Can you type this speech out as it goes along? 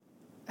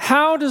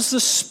how does the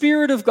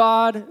Spirit of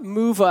God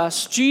move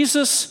us?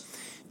 Jesus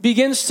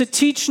begins to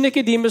teach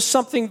Nicodemus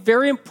something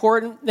very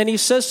important. And he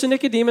says to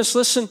Nicodemus,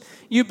 listen,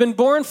 you've been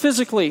born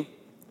physically.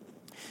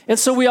 And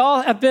so we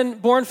all have been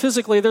born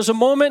physically. There's a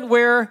moment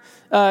where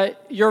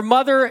your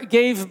mother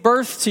gave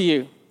birth to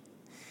you.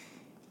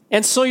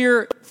 And so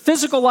your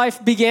physical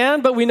life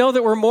began, but we know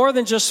that we're more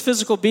than just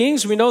physical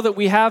beings. We know that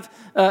we have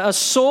a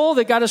soul,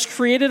 that God has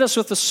created us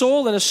with a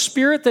soul and a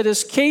spirit that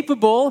is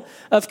capable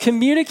of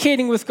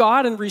communicating with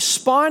God and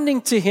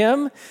responding to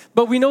Him.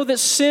 But we know that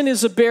sin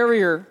is a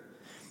barrier,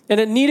 and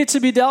it needed to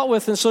be dealt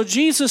with. And so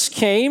Jesus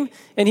came,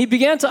 and He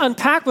began to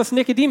unpack with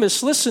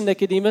Nicodemus. Listen,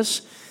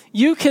 Nicodemus,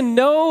 you can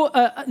know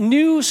a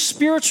new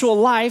spiritual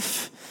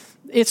life.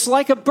 It's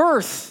like a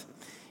birth.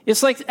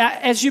 It's like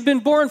as you've been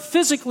born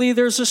physically,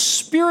 there's a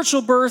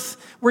spiritual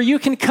birth where you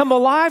can come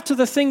alive to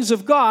the things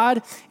of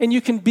God and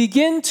you can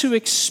begin to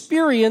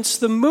experience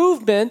the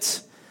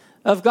movement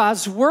of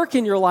God's work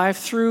in your life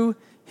through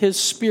His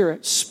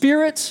Spirit.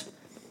 Spirit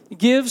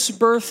gives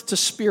birth to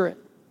spirit.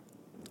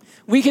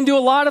 We can do a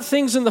lot of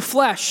things in the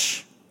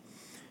flesh.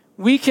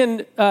 We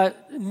can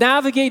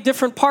navigate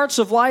different parts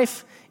of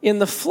life in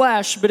the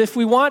flesh, but if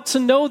we want to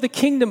know the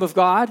kingdom of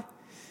God,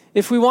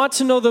 if we want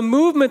to know the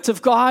movement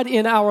of God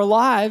in our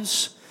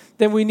lives,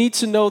 then we need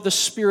to know the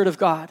Spirit of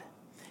God.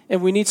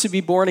 And we need to be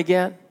born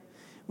again.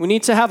 We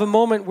need to have a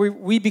moment where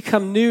we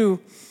become new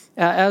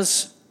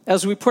as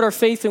we put our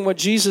faith in what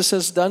Jesus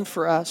has done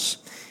for us.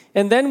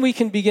 And then we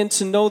can begin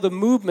to know the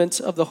movement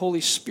of the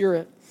Holy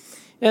Spirit.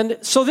 And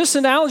so this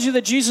analogy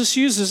that Jesus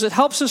uses, it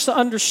helps us to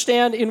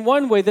understand in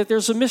one way that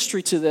there's a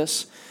mystery to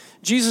this.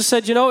 Jesus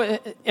said,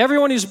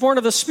 everyone who's born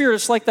of the Spirit,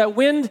 it's like that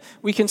wind.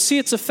 We can see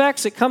its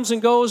effects. It comes and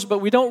goes, but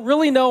we don't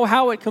really know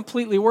how it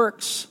completely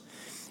works.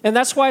 And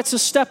that's why it's a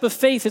step of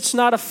faith. It's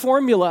not a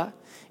formula.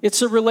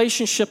 It's a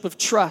relationship of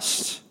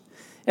trust.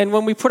 And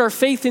when we put our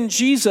faith in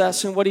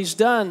Jesus and what He's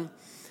done,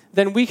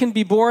 then we can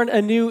be born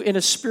anew in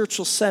a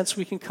spiritual sense.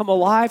 We can come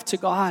alive to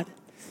God.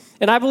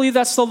 And I believe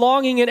that's the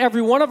longing in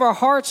every one of our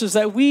hearts, is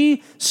that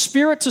we,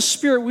 spirit to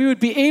spirit, we would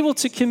be able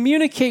to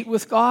communicate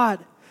with God,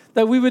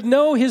 that we would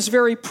know His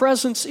very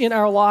presence in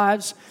our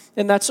lives,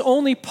 and that's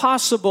only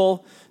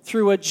possible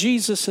through what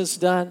Jesus has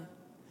done.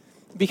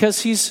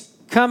 Because He's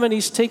come and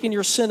He's taken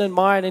your sin and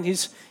mine, and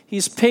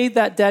He's paid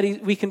that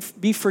debt. We can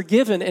be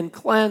forgiven and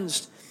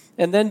cleansed,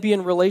 and then be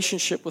in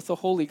relationship with the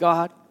Holy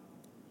God.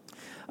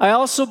 I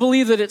also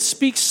believe that it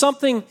speaks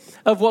something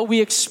of what we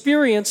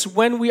experience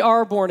when we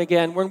are born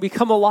again. When we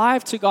come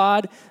alive to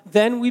God,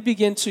 then we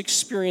begin to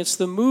experience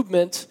the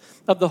movement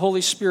of the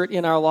Holy Spirit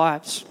in our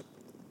lives.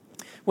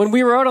 When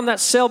we were out on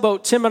that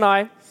sailboat, Tim and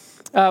I,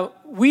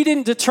 we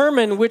didn't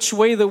determine which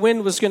way the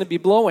wind was going to be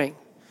blowing.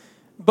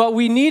 But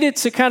we needed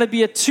to kind of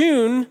be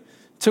attuned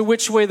to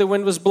which way the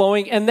wind was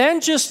blowing and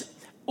then just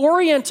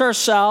orient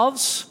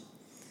ourselves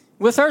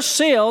with our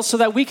sails so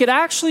that we could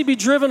actually be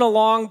driven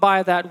along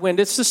by that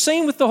wind. It's the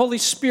same with the Holy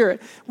Spirit.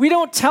 We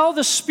don't tell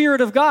the Spirit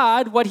of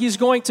God what He's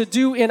going to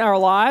do in our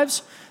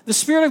lives. The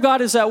Spirit of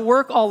God is at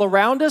work all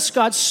around us.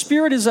 God's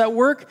Spirit is at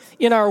work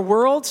in our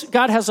world.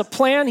 God has a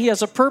plan. He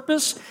has a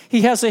purpose.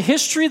 He has a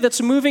history that's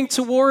moving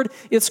toward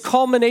its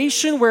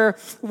culmination, where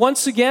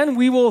once again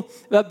we will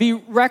be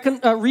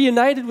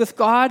reunited with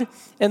God,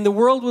 and the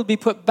world will be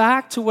put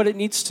back to what it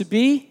needs to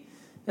be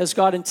as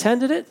God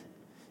intended it.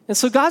 And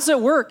so God's at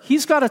work.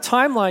 He's got a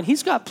timeline.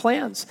 He's got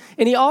plans.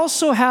 And He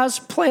also has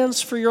plans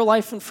for your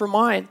life and for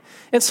mine.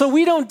 And so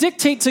we don't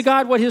dictate to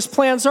God what His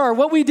plans are.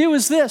 What we do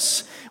is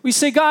this. We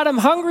say, God, I'm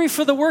hungry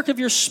for the work of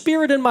your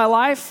Spirit in my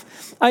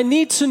life. I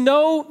need to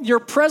know your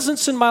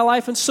presence in my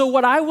life. And so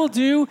what I will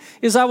do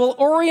is I will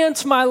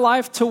orient my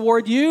life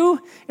toward you,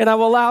 and I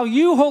will allow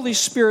you, Holy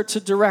Spirit, to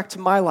direct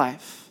my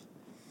life.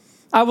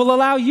 I will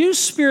allow you,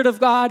 Spirit of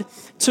God,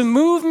 to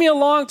move me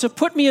along, to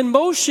put me in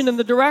motion in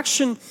the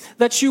direction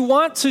that you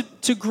want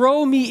to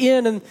grow me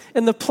in,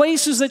 and the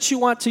places that you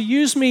want to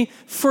use me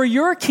for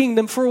your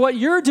kingdom, for what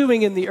you're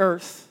doing in the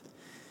earth,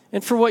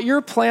 and for what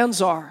your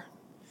plans are.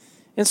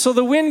 And so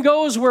the wind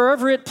goes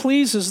wherever it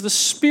pleases. The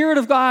Spirit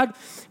of God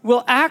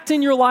will act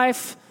in your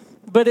life,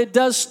 but it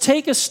does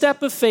take a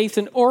step of faith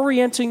in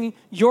orienting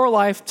your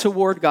life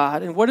toward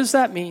God. And what does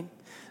that mean?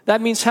 That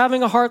means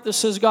having a heart that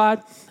says,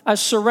 God, I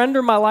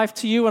surrender my life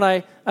to you,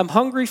 and I'm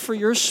hungry for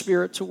your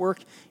Spirit to work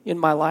in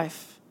my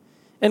life.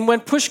 And when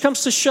push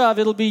comes to shove,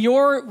 it'll be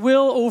your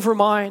will over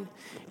mine.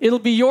 It'll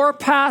be your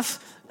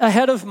path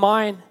ahead of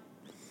mine.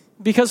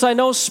 Because I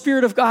know,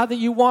 Spirit of God, that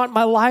you want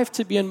my life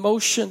to be in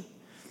motion,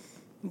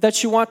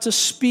 that you want to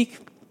speak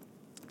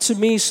to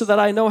me so that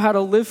I know how to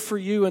live for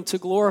you and to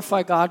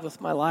glorify God with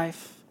my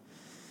life.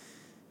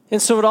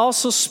 And so it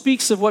also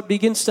speaks of what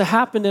begins to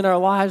happen in our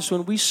lives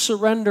when we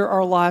surrender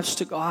our lives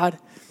to God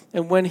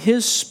and when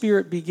His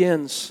Spirit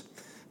begins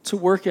to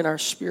work in our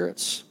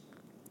spirits,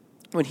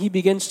 when He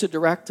begins to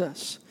direct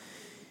us.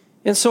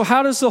 And so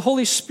how does the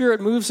Holy Spirit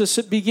move us?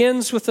 It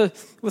begins with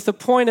a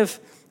point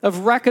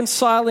of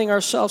reconciling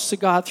ourselves to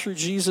God through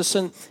Jesus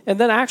and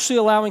then actually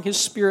allowing His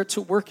Spirit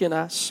to work in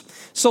us.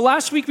 So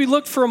last week we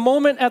looked for a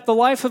moment at the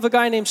life of a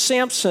guy named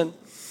Samson.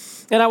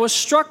 And I was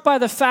struck by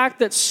the fact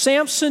that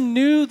Samson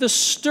knew the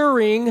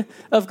stirring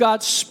of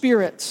God's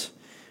Spirit.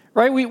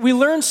 Right? We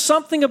learned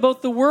something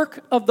about the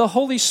work of the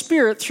Holy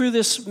Spirit through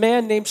this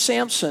man named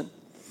Samson.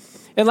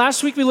 And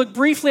last week we looked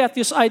briefly at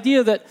this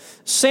idea that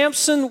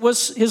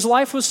his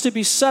life was to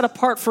be set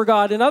apart for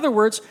God. In other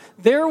words,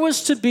 there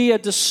was to be a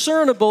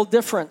discernible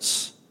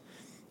difference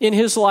in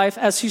his life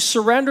as he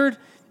surrendered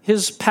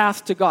his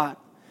path to God.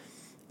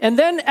 And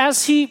then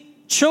as he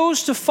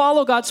chose to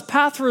follow God's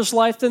path for his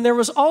life, then there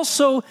was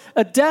also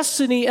a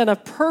destiny and a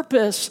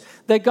purpose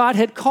that God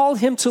had called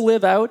him to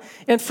live out.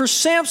 And for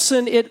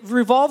Samson, it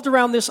revolved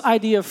around this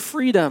idea of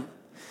freedom,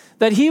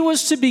 that he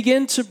was to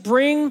begin to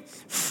bring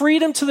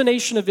freedom to the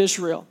nation of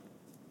Israel.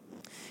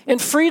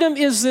 And freedom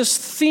is this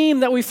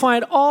theme that we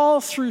find all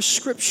through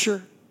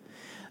Scripture,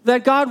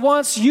 that God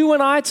wants you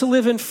and I to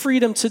live in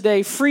freedom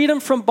today,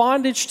 freedom from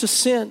bondage to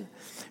sin,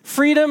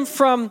 freedom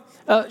from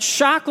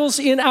shackles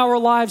in our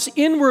lives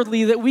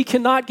inwardly that we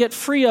cannot get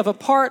free of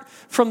apart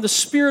from the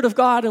Spirit of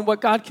God and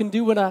what God can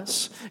do in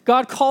us.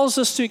 God calls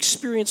us to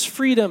experience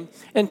freedom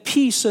and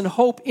peace and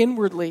hope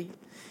inwardly.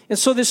 And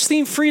so this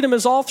theme, freedom,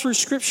 is all through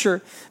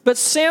Scripture. But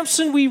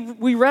Samson,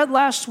 we read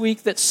last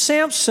week that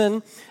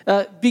Samson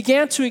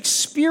began to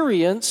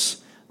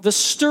experience the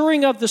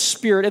stirring of the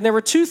Spirit. And there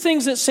were two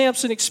things that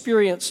Samson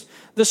experienced: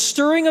 the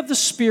stirring of the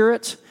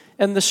Spirit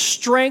and the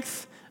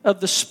strength of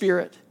the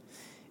Spirit.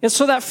 And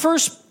so that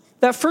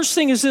first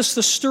thing is this,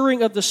 the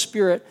stirring of the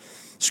Spirit.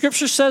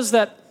 Scripture says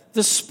that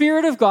the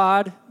Spirit of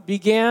God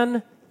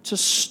began to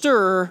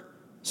stir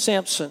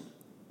Samson.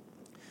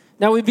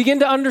 Now we begin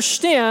to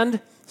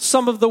understand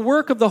some of the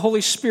work of the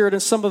Holy Spirit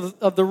and some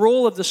of the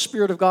role of the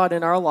Spirit of God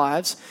in our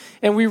lives.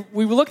 And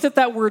we looked at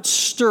that word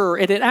stir,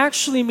 and it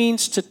actually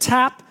means to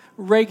tap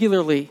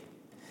regularly.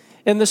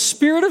 And the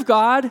Spirit of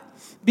God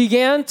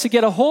began to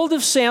get a hold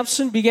of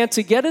Samson, began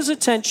to get his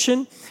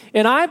attention,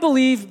 and I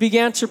believe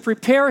began to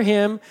prepare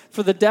him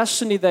for the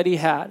destiny that he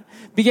had.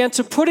 Began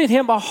to put in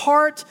him a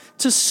heart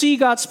to see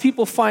God's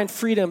people find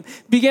freedom.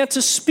 Began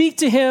to speak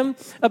to him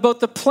about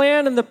the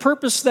plan and the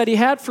purpose that he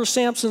had for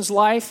Samson's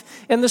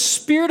life. And the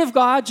Spirit of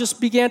God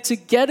just began to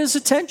get his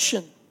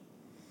attention.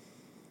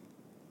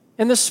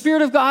 And the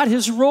Spirit of God,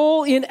 his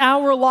role in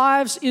our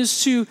lives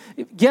is to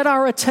get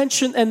our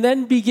attention and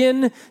then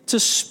begin to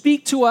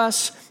speak to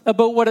us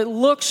about what it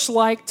looks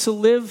like to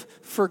live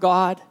for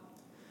God,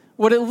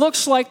 what it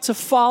looks like to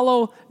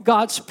follow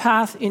God's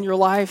path in your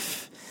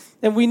life.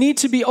 And we need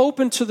to be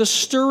open to the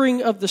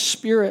stirring of the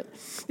Spirit.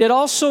 It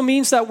also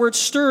means, that word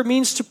stir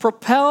means to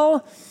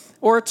propel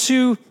or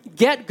to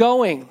get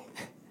going.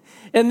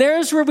 And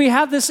there's where we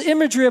have this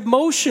imagery of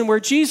motion, where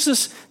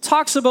Jesus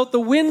talks about the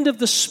wind of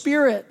the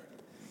Spirit.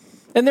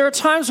 And there are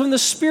times when the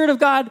Spirit of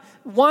God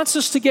wants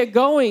us to get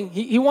going.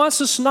 He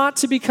wants us not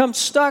to become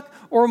stuck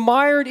or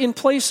mired in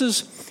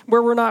places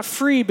where we're not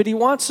free, but he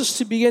wants us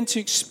to begin to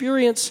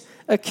experience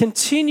a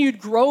continued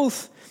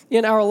growth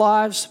in our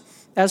lives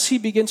as he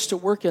begins to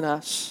work in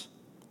us.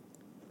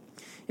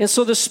 And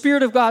so the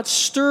Spirit of God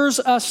stirs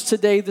us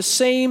today the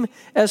same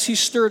as he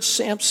stirred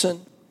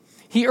Samson.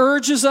 He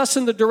urges us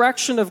in the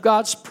direction of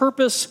God's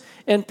purpose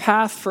and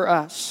path for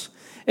us.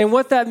 And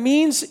what that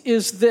means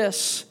is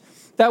this,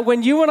 that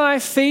when you and I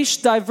face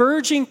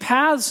diverging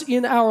paths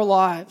in our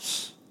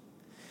lives,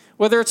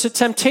 whether it's a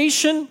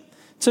temptation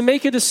to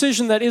make a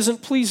decision that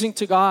isn't pleasing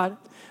to God,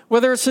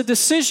 whether it's a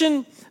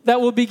decision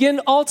that will begin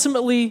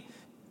ultimately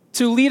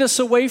to lead us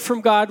away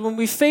from God, when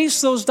we face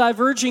those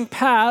diverging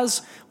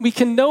paths, we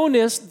can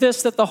notice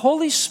this, that the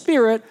Holy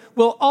Spirit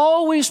will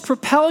always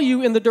propel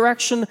you in the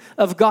direction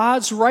of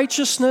God's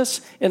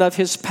righteousness and of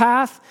his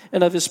path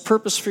and of his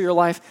purpose for your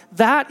life.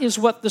 That is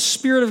what the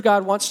Spirit of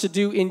God wants to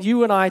do in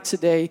you and I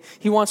today.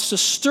 He wants to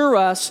stir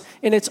us,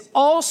 and it's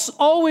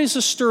always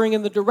a stirring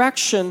in the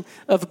direction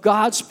of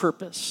God's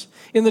purpose,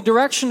 in the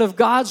direction of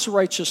God's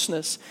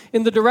righteousness,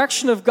 in the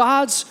direction of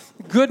God's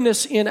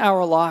goodness in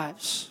our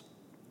lives.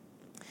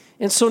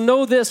 And so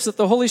know this, that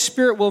the Holy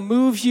Spirit will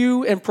move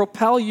you and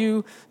propel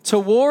you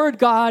toward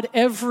God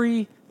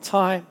every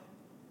time.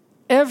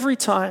 Every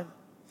time.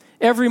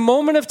 Every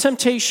moment of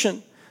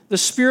temptation, the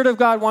Spirit of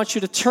God wants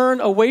you to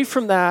turn away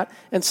from that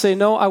and say,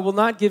 no, I will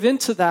not give in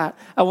to that.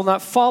 I will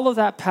not follow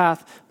that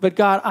path. But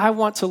God, I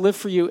want to live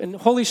for you. And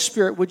Holy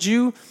Spirit, would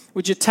you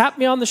tap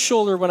me on the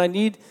shoulder when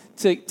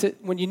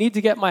when you need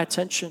to get my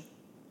attention?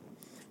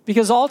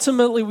 Because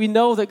ultimately we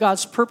know that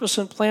God's purpose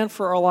and plan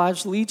for our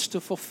lives leads to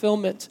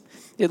fulfillment.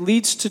 It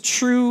leads to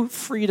true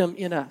freedom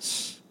in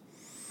us.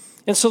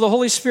 And so the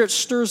Holy Spirit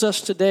stirs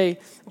us today.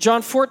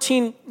 John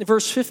 14,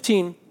 verse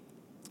 15.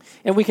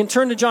 And we can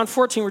turn to John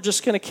 14. We're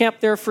just going to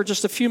camp there for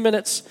just a few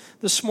minutes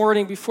this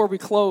morning before we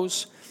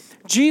close.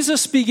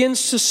 Jesus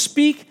begins to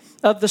speak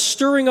of the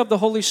stirring of the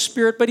Holy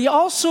Spirit, but he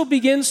also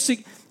begins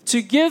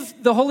to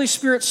give the Holy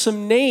Spirit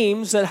some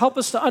names that help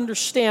us to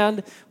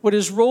understand what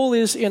his role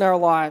is in our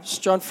lives.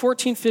 John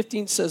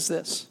 14:15 says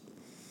this.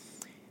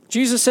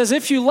 Jesus says,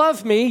 if you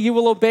love me, you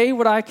will obey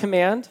what I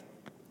command,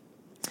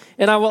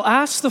 and I will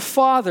ask the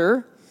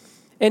Father,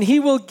 and he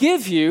will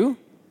give you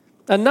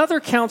another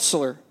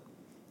counselor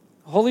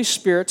Holy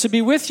Spirit, to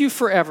be with you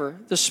forever,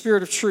 the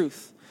Spirit of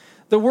truth.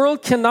 The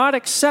world cannot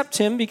accept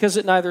him because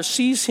it neither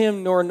sees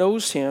him nor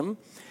knows him,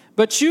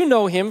 but you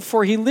know him,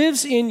 for he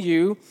lives in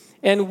you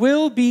and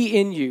will be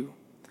in you.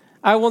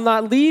 I will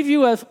not leave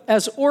you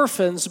as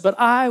orphans, but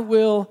I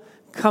will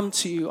come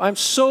to you. I'm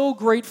so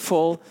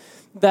grateful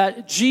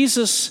that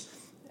Jesus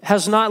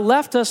has not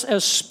left us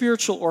as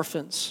spiritual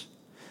orphans,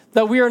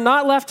 that we are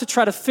not left to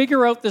try to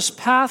figure out this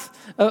path,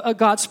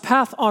 God's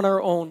path on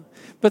our own,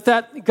 but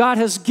that God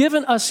has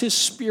given us his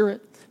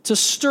Spirit to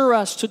stir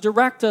us, to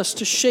direct us,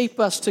 to shape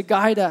us, to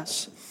guide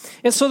us.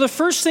 And so the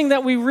first thing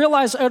that we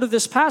realize out of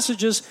this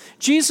passage is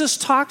Jesus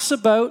talks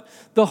about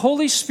the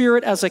Holy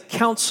Spirit as a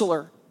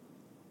counselor.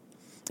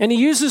 And he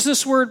uses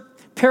this word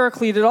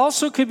paraclete. It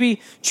also could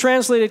be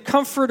translated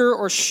comforter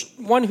or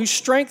one who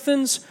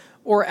strengthens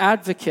or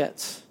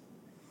advocate.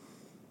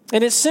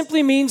 And it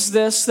simply means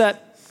this,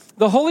 that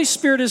the Holy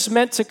Spirit is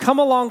meant to come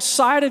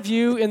alongside of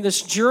you in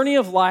this journey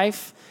of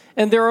life,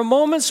 and there are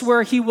moments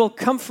where he will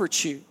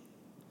comfort you.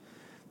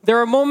 There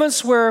are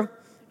moments where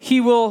he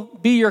will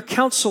be your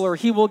counselor.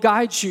 He will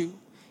guide you.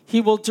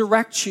 He will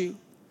direct you.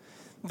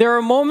 There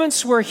are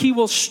moments where he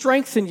will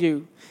strengthen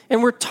you.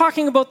 And we're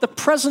talking about the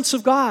presence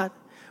of God.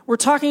 We're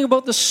talking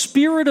about the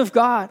Spirit of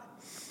God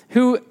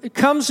who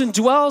comes and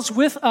dwells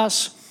with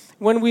us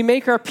when we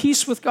make our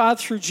peace with God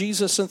through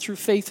Jesus and through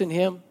faith in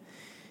him.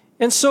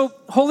 And so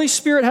Holy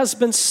Spirit has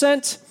been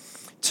sent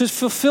to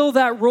fulfill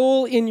that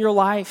role in your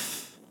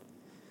life.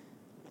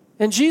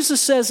 And Jesus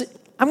says,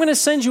 I'm going to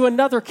send you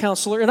another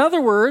counselor. In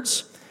other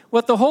words,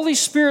 what the Holy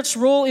Spirit's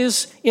role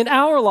is in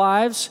our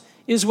lives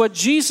is what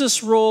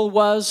Jesus' role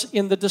was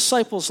in the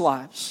disciples'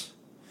 lives.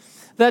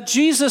 That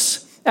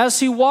Jesus, as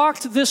he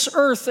walked this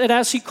earth and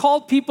as he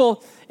called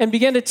people and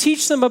began to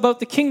teach them about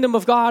the kingdom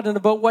of God and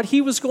about what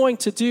he was going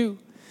to do,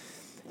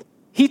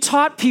 he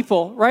taught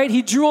people, right?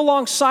 He drew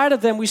alongside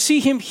of them. We see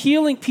him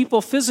healing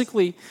people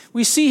physically.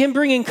 We see him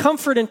bringing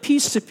comfort and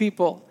peace to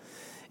people.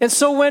 And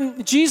so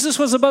when Jesus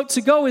was about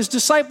to go, his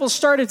disciples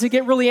started to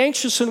get really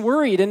anxious and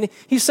worried. And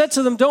he said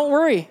to them, don't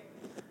worry.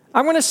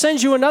 I'm going to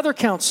send you another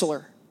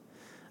counselor.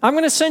 I'm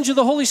going to send you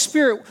the Holy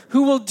Spirit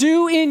who will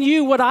do in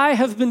you what I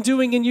have been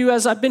doing in you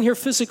as I've been here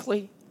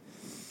physically.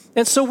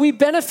 And so we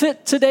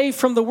benefit today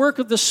from the work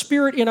of the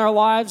Spirit in our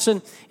lives.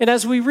 And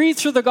as we read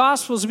through the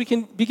Gospels, we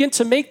can begin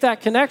to make that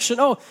connection.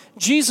 Oh,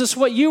 Jesus,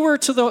 what you were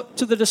to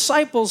the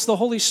disciples, the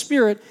Holy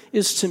Spirit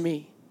is to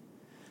me.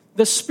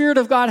 The Spirit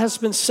of God has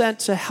been sent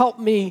to help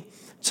me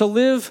to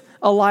live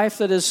a life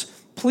that is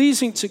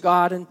pleasing to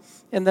God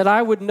and that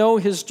I would know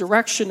his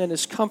direction and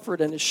his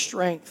comfort and his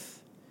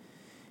strength.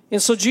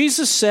 And so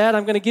Jesus said,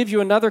 I'm going to give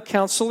you another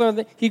counselor.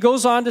 And he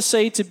goes on to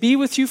say, to be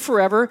with you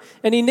forever.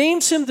 And he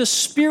names him the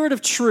Spirit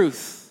of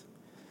truth.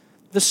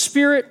 The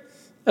Spirit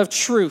of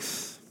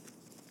truth.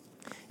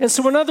 And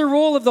so another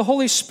role of the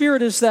Holy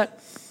Spirit is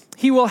that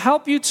he will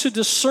help you to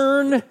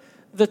discern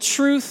the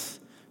truth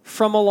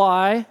from a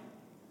lie.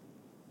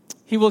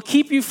 He will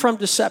keep you from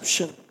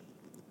deception.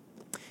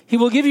 He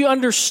will give you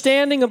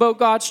understanding about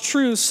God's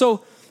truth.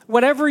 So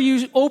whenever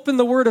you open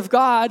the Word of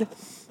God,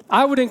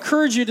 I would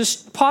encourage you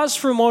to pause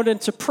for a moment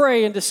and to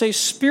pray and to say,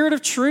 Spirit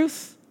of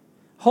truth,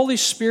 Holy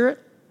Spirit,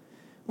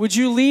 would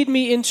you lead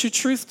me into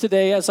truth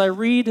today as I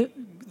read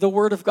the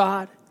Word of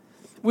God?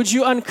 Would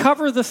you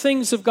uncover the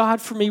things of God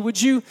for me?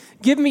 Would you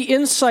give me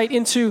insight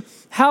into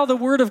how the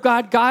Word of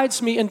God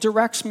guides me and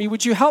directs me?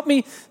 Would you help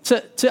me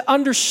to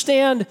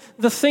understand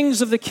the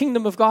things of the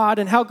kingdom of God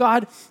and how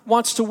God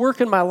wants to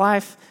work in my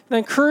life? And I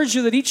encourage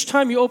you that each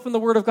time you open the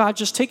Word of God,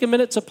 just take a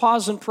minute to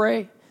pause and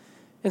pray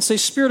and say,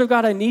 Spirit of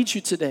God, I need you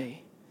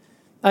today.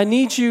 I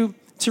need you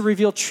to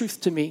reveal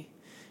truth to me.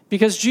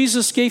 Because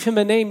Jesus gave him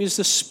a name. He's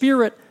the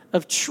Spirit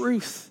of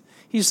truth.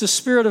 He's the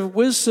Spirit of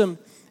wisdom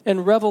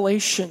and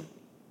revelation.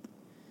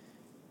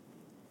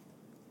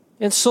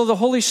 And so the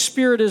Holy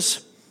Spirit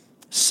is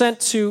sent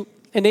to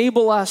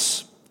enable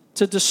us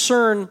to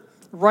discern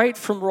right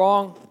from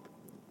wrong,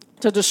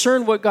 to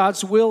discern what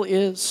God's will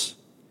is.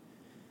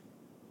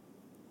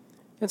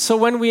 And so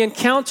when we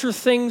encounter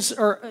things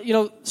or,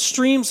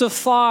 streams of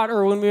thought,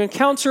 or when we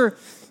encounter,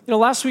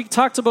 last week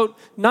talked about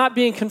not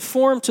being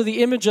conformed to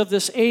the image of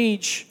this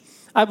age,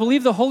 I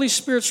believe the Holy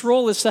Spirit's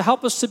role is to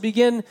help us to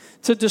begin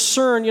to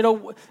discern,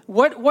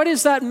 what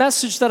is that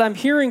message that I'm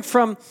hearing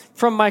from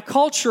my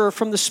culture, or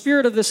from the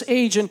spirit of this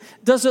age, and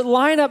does it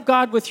line up,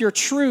 God, with your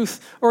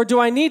truth, or do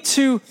I need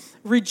to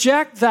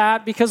reject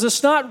that because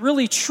it's not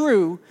really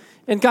true,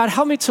 and God,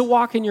 help me to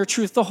walk in your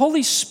truth. The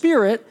Holy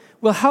Spirit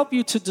will help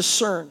you to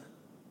discern,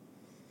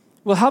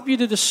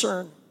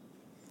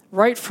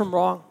 right from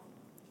wrong.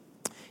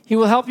 He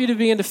will help you to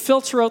begin to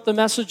filter out the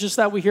messages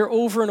that we hear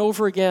over and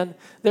over again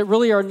that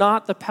really are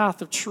not the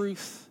path of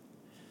truth.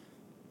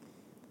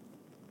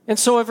 And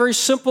so a very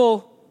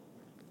simple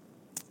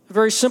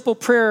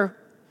prayer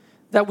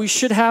that we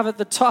should have at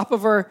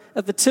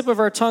the tip of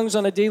our tongues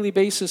on a daily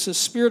basis is,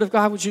 Spirit of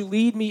God, would you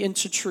lead me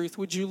into truth?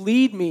 Would you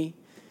lead me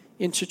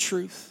into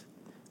truth?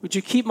 Would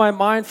you keep my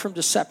mind from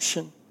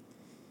deception?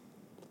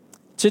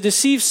 To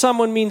deceive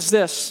someone means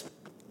this.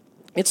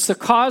 It's to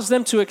cause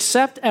them to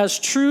accept as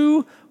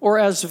true or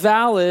as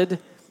valid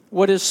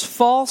what is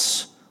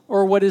false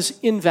or what is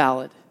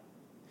invalid.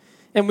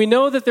 And we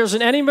know that there's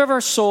an enemy of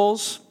our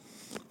souls.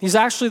 He's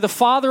actually the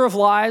father of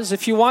lies.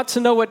 If you want to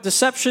know what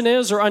deception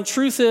is or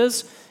untruth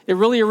is, it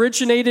really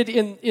originated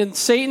in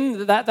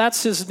Satan.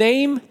 That's his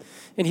name.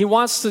 And he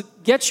wants to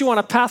get you on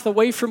a path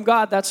away from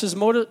God. That's his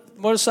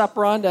modus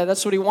operandi.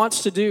 That's what he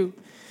wants to do.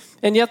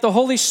 And yet the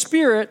Holy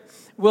Spirit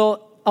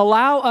will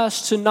allow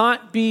us to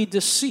not be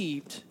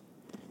deceived.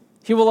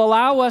 He will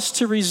allow us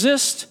to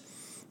resist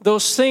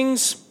those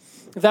things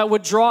that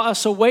would draw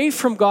us away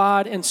from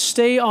God and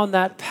stay on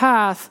that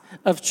path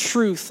of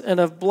truth and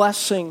of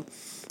blessing,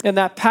 and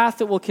that path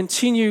that will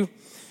continue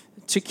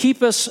to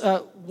keep us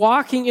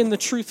walking in the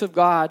truth of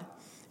God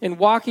and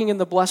walking in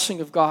the blessing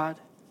of God.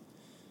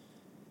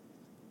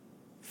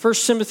 1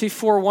 Timothy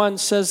 4:1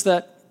 says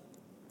that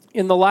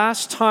in the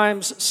last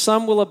times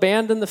some will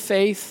abandon the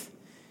faith,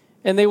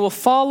 and they will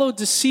follow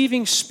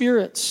deceiving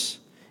spirits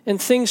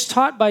and things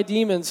taught by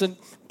demons. And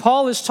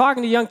Paul is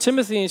talking to young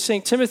Timothy and he's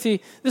saying,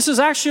 Timothy, this is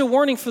actually a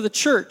warning for the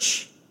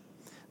church.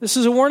 This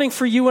is a warning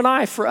for you and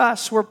I, for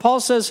us, where Paul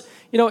says,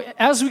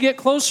 as we get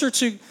closer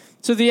to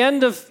the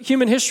end of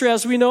human history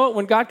as we know it,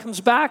 when God comes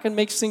back and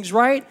makes things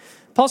right,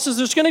 Paul says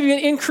there's going to be an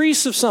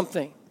increase of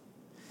something.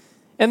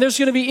 And there's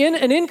going to be an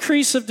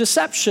increase of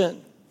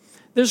deception.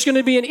 There's going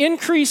to be an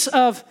increase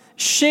of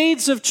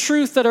shades of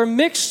truth that are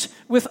mixed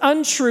with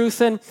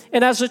untruth. And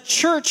as a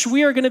church,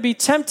 we are going to be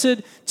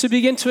tempted to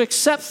begin to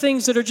accept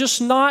things that are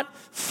just not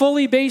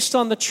fully based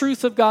on the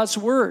truth of God's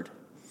word.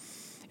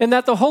 And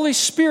that the Holy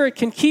Spirit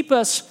can keep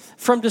us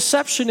from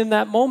deception in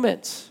that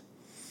moment.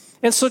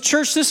 And so,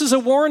 church, this is a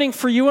warning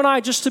for you and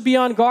I just to be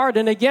on guard.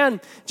 And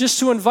again, just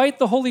to invite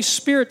the Holy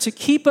Spirit to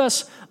keep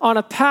us on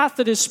a path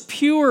that is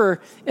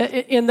pure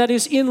and that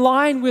is in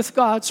line with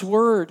God's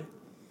word.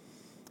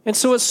 And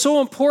so it's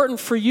so important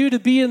for you to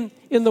be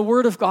in the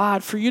Word of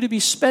God, for you to be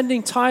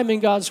spending time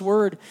in God's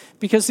Word,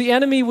 because the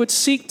enemy would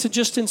seek to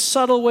just in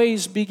subtle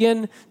ways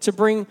begin to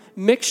bring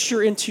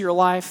mixture into your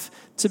life,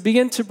 to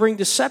begin to bring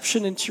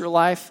deception into your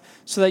life,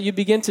 so that you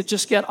begin to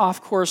just get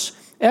off course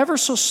ever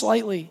so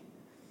slightly.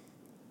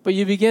 But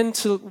you begin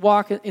to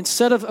walk,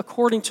 instead of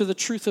according to the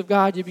truth of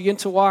God, you begin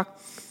to walk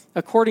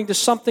according to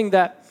something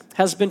that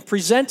has been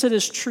presented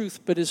as truth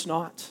but is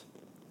not.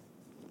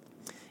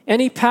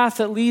 Any path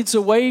that leads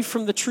away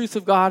from the truth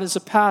of God is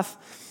a path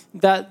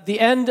that the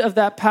end of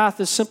that path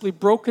is simply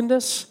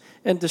brokenness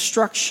and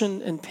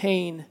destruction and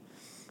pain.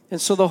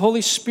 And so the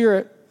Holy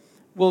Spirit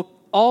will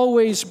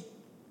always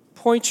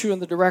point you in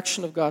the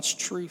direction of God's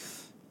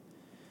truth.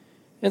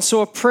 And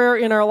so a prayer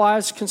in our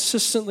lives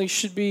consistently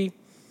should be,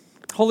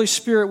 Holy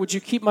Spirit, would you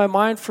keep my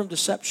mind from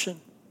deception?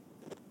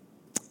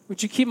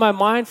 Would you keep my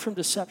mind from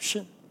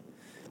deception?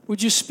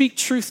 Would you speak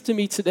truth to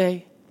me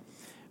today?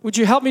 Would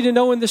you help me to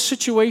know in this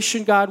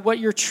situation, God, what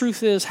your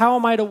truth is? How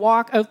am I to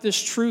walk out this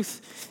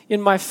truth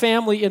in my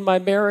family, in my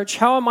marriage?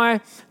 How am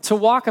I to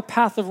walk a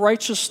path of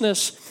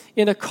righteousness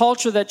in a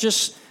culture that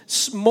just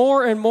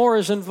more and more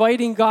is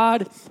inviting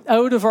God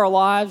out of our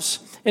lives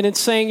and in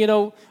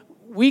saying,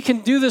 we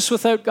can do this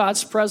without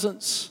God's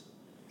presence?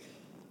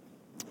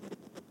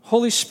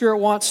 Holy Spirit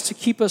wants to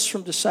keep us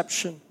from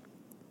deception.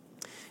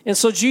 And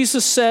so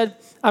Jesus said,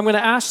 I'm going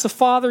to ask the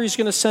Father, he's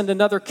going to send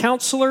another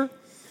counselor.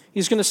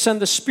 He's going to send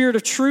the Spirit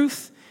of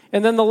truth.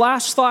 And then the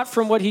last thought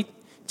from what he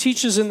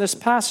teaches in this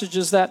passage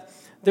is that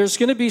there's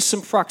going to be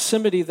some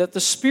proximity, that the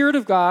Spirit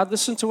of God,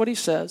 listen to what he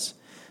says,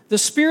 the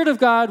Spirit of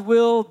God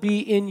will be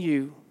in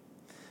you.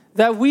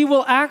 That we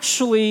will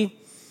actually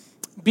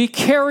be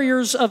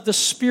carriers of the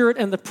Spirit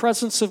and the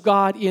presence of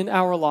God in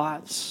our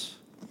lives.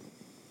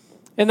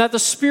 And that the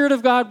Spirit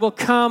of God will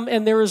come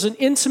and there is an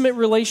intimate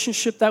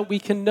relationship that we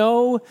can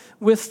know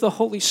with the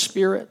Holy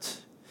Spirit.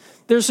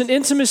 There's an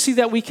intimacy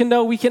that we can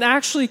know. We can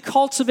actually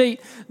cultivate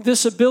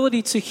this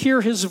ability to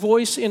hear his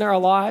voice in our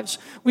lives.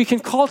 We can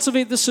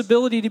cultivate this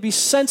ability to be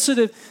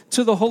sensitive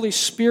to the Holy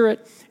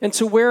Spirit and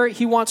to where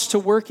he wants to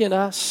work in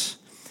us.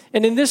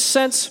 And in this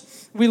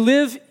sense, we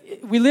live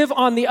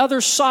on the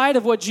other side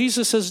of what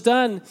Jesus has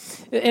done.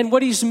 And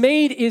what he's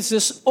made is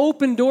this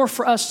open door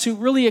for us to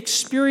really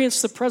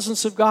experience the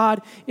presence of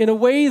God in a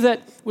way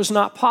that was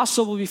not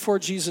possible before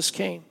Jesus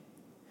came.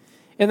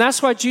 And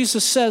that's why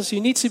Jesus says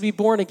you need to be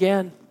born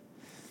again.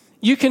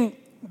 You can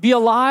be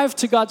alive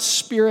to God's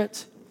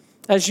Spirit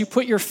as you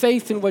put your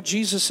faith in what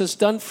Jesus has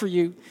done for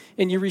you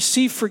and you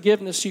receive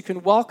forgiveness. You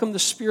can welcome the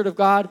Spirit of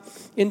God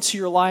into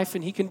your life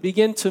and he can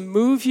begin to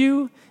move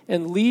you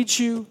and lead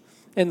you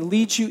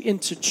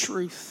into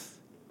truth.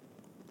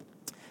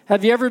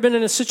 Have you ever been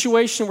in a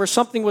situation where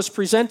something was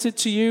presented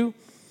to you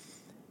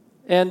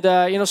and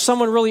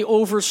someone really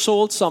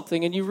oversold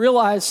something and you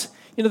realize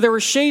there were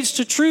shades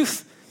to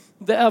truth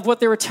of what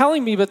they were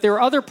telling me, but there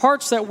were other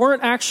parts that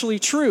weren't actually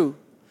true.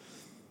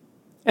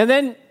 And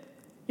then,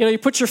 you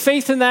put your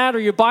faith in that or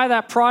you buy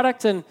that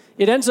product and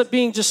it ends up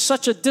being just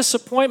such a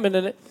disappointment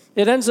and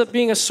it ends up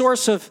being a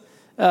source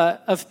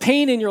of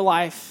pain in your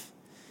life.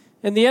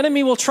 And the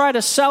enemy will try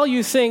to sell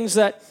you things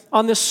that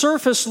on the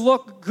surface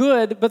look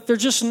good, but they're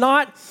just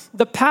not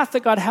the path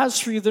that God has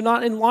for you. They're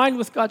not in line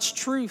with God's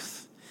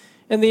truth.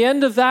 And the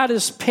end of that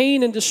is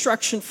pain and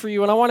destruction for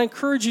you. And I want to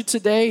encourage you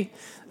today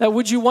that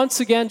would you once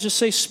again just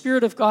say,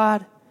 Spirit of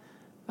God,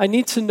 I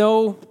need to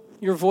know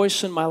your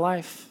voice in my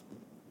life.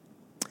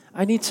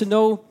 I need to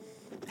know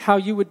how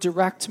you would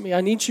direct me.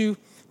 I need you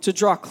to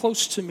draw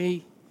close to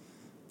me.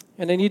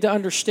 And I need to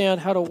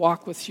understand how to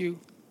walk with you.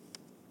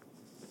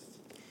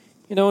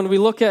 You know, when we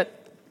look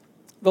at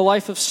the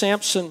life of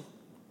Samson,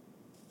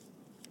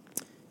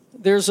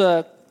 there's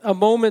a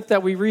moment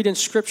that we read in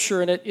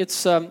Scripture, and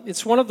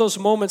it's one of those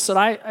moments that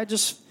I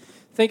just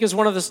think is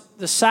one of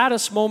the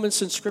saddest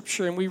moments in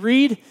Scripture. And we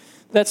read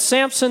that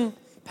Samson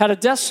had a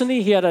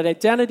destiny, he had an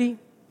identity,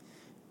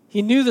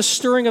 he knew the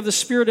stirring of the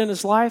Spirit in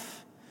his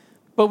life,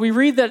 but we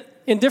read that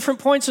in different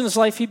points in his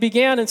life, he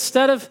began,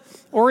 instead of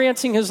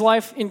orienting his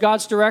life in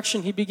God's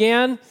direction, he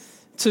began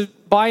to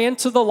buy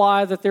into the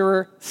lie that there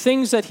were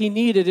things that he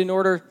needed in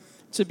order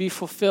to be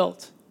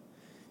fulfilled.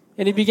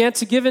 And he began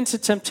to give into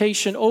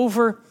temptation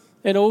over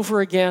and over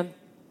again.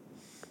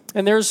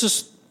 And there's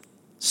this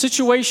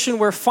situation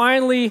where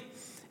finally,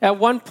 at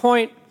one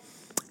point,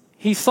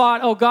 he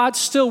thought, oh, God's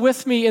still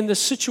with me in this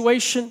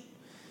situation.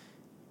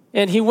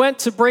 And he went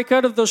to break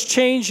out of those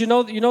chains. You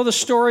know the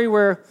story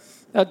where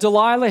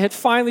Delilah had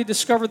finally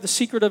discovered the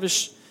secret of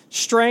his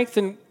strength,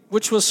 and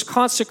which was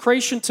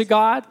consecration to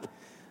God.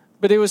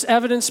 But it was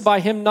evidenced by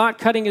him not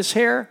cutting his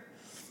hair.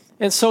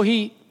 And so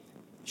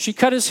she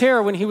cut his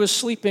hair when he was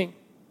sleeping.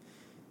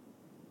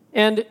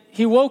 And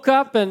he woke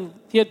up and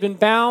he had been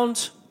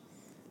bound.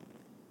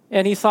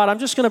 And he thought, I'm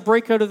just going to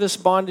break out of this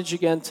bondage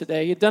again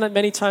today. He had done it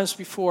many times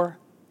before.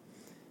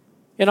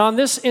 And on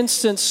this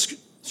instance,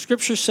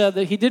 Scripture said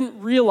that he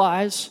didn't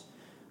realize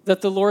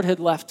that the Lord had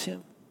left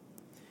him.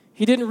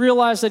 He didn't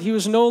realize that he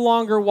was no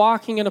longer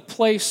walking in a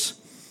place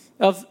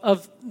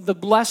of the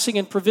blessing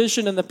and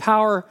provision and the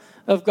power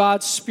of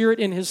God's Spirit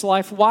in his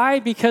life. Why?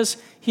 Because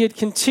he had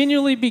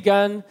continually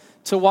begun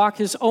to walk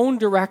his own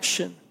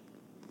direction.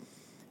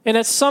 And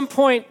at some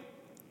point,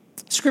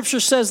 Scripture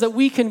says that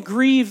we can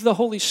grieve the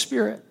Holy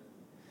Spirit,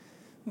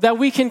 that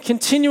we can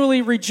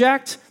continually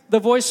reject the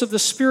voice of the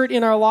Spirit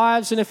in our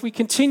lives. And if we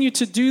continue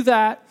to do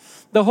that,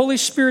 the Holy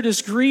Spirit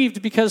is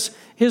grieved because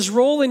his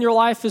role in your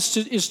life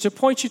is to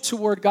point you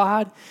toward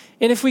God.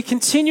 And if we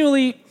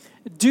continually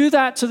do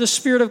that to the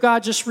Spirit of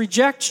God, just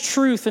reject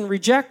truth and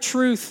reject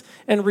truth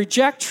and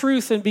reject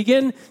truth and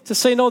begin to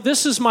say, no,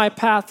 this is my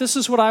path. This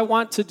is what I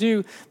want to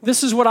do.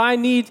 This is what I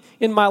need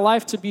in my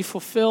life to be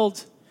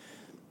fulfilled.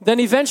 Then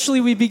eventually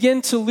we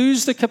begin to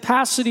lose the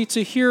capacity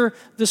to hear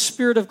the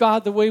Spirit of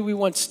God the way we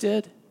once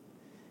did.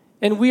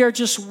 And we are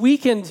just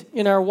weakened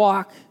in our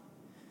walk.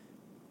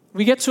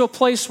 We get to a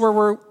place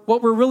where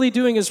what we're really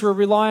doing is we're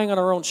relying on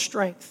our own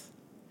strength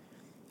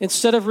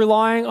instead of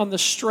relying on the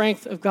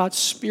strength of God's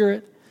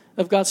Spirit,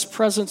 of God's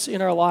presence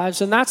in our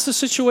lives. And that's the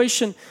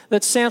situation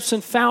that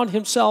Samson found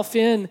himself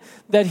in,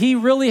 that he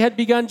really had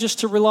begun just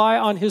to rely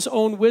on his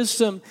own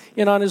wisdom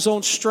and on his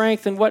own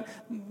strength. And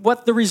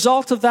what the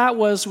result of that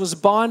was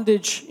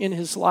bondage in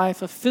his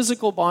life, a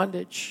physical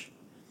bondage.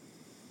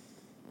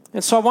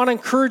 And so I want to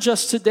encourage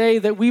us today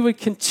that we would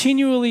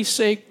continually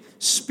say,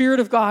 Spirit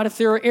of God, if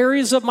there are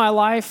areas of my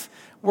life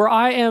where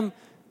I am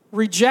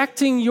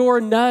rejecting your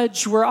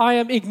nudge, where I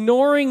am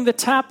ignoring the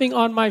tapping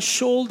on my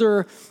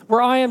shoulder,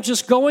 where I am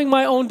just going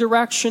my own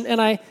direction and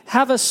I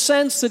have a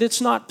sense that it's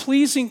not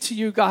pleasing to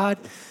you, God,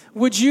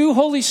 would you,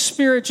 Holy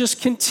Spirit,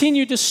 just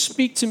continue to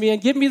speak to me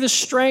and give me the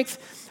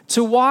strength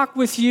to walk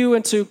with you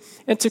and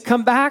to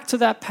come back to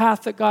that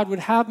path that God would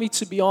have me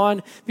to be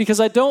on, because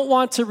I don't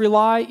want to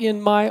rely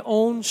in my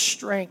own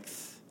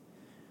strength,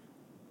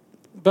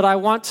 but I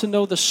want to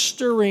know the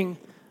stirring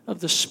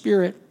of the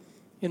Spirit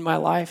in my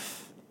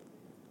life.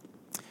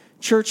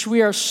 Church,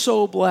 we are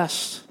so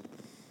blessed.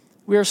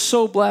 We are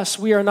so blessed.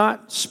 We are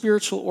not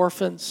spiritual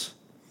orphans.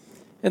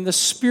 And the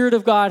Spirit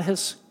of God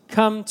has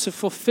come to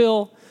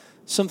fulfill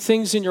some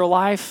things in your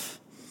life.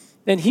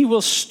 And He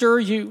will stir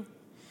you.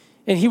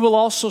 And He will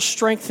also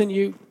strengthen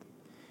you.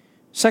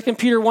 2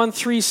 Peter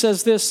 1:3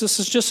 says this. This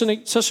is just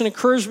such an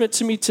encouragement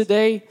to me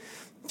today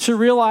to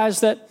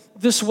realize that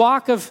this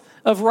walk of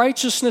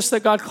righteousness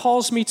that God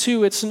calls me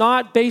to, it's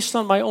not based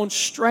on my own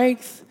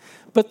strength,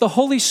 but the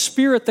Holy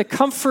Spirit, the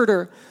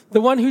Comforter,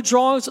 the one who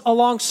draws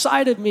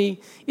alongside of me,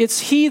 it's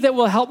He that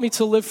will help me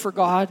to live for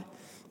God.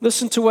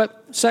 Listen to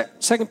what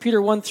 2 Peter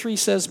 1:3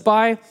 says.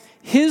 By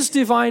His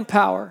divine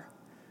power,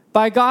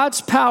 by God's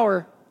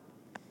power,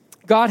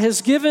 God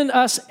has given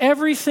us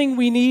everything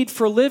we need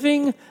for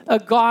living a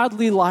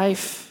godly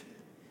life.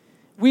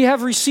 We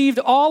have received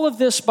all of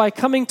this by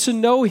coming to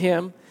know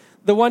Him,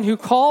 the one who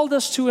called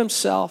us to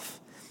Himself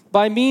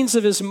by means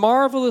of His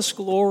marvelous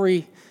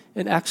glory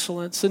and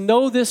excellence. And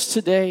know this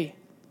today,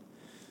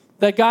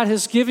 that God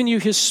has given you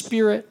His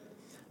Spirit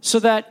so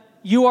that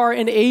you are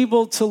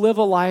enabled to live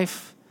a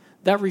life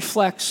that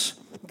reflects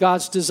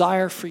God's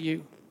desire for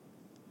you.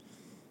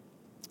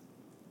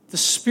 The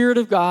Spirit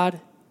of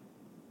God,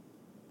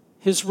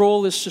 His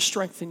role is to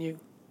strengthen you.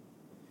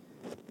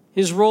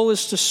 His role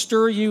is to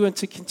stir you and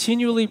to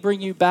continually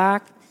bring you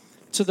back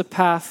to the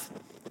path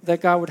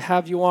that God would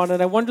have you on.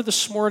 And I wonder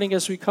this morning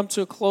as we come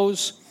to a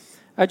close,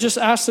 I just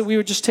ask that we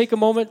would just take a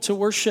moment to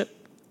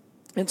worship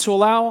and to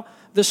allow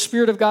the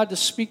Spirit of God to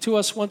speak to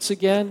us once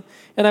again.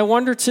 And I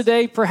wonder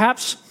today,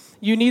 perhaps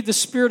you need the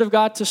Spirit of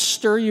God to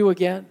stir you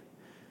again.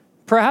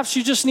 Perhaps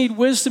you just need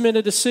wisdom in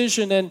a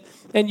decision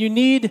and you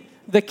need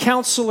the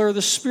counselor,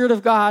 the Spirit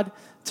of God,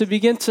 to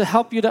begin to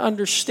help you to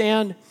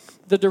understand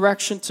the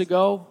direction to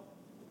go.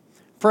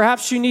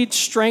 Perhaps you need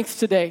strength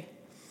today,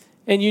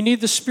 and you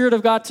need the Spirit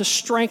of God to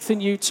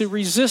strengthen you to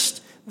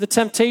resist the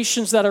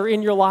temptations that are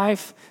in your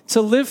life,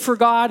 to live for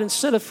God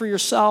instead of for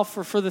yourself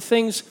or for the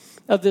things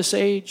of this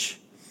age.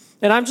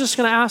 And I'm just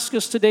going to ask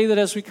us today that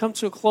as we come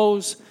to a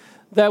close,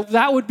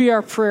 that would be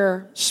our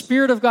prayer.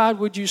 Spirit of God,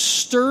 would you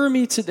stir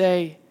me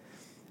today,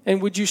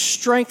 and would you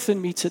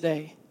strengthen me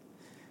today?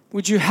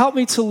 Would you help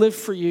me to live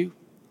for you?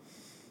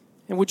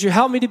 And would you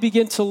help me to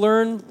begin to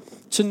learn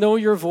to know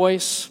your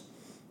voice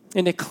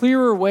in a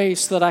clearer way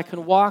so that I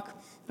can walk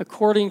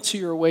according to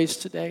your ways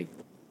today?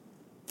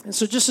 And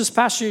so just as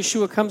Pastor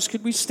Yeshua comes,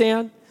 could we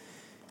stand?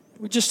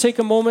 We just take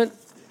a moment,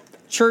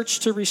 church,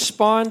 to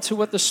respond to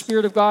what the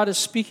Spirit of God is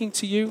speaking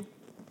to you.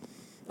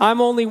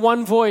 I'm only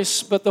one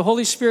voice, but the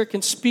Holy Spirit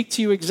can speak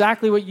to you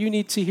exactly what you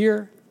need to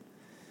hear.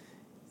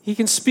 He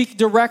can speak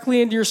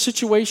directly into your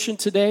situation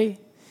today.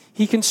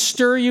 He can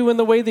stir you in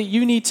the way that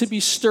you need to be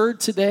stirred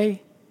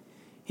today.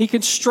 He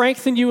can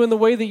strengthen you in the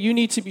way that you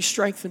need to be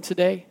strengthened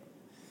today.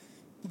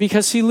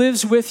 Because He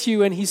lives with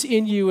you and He's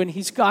in you and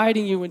He's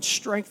guiding you and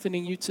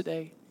strengthening you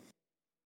today.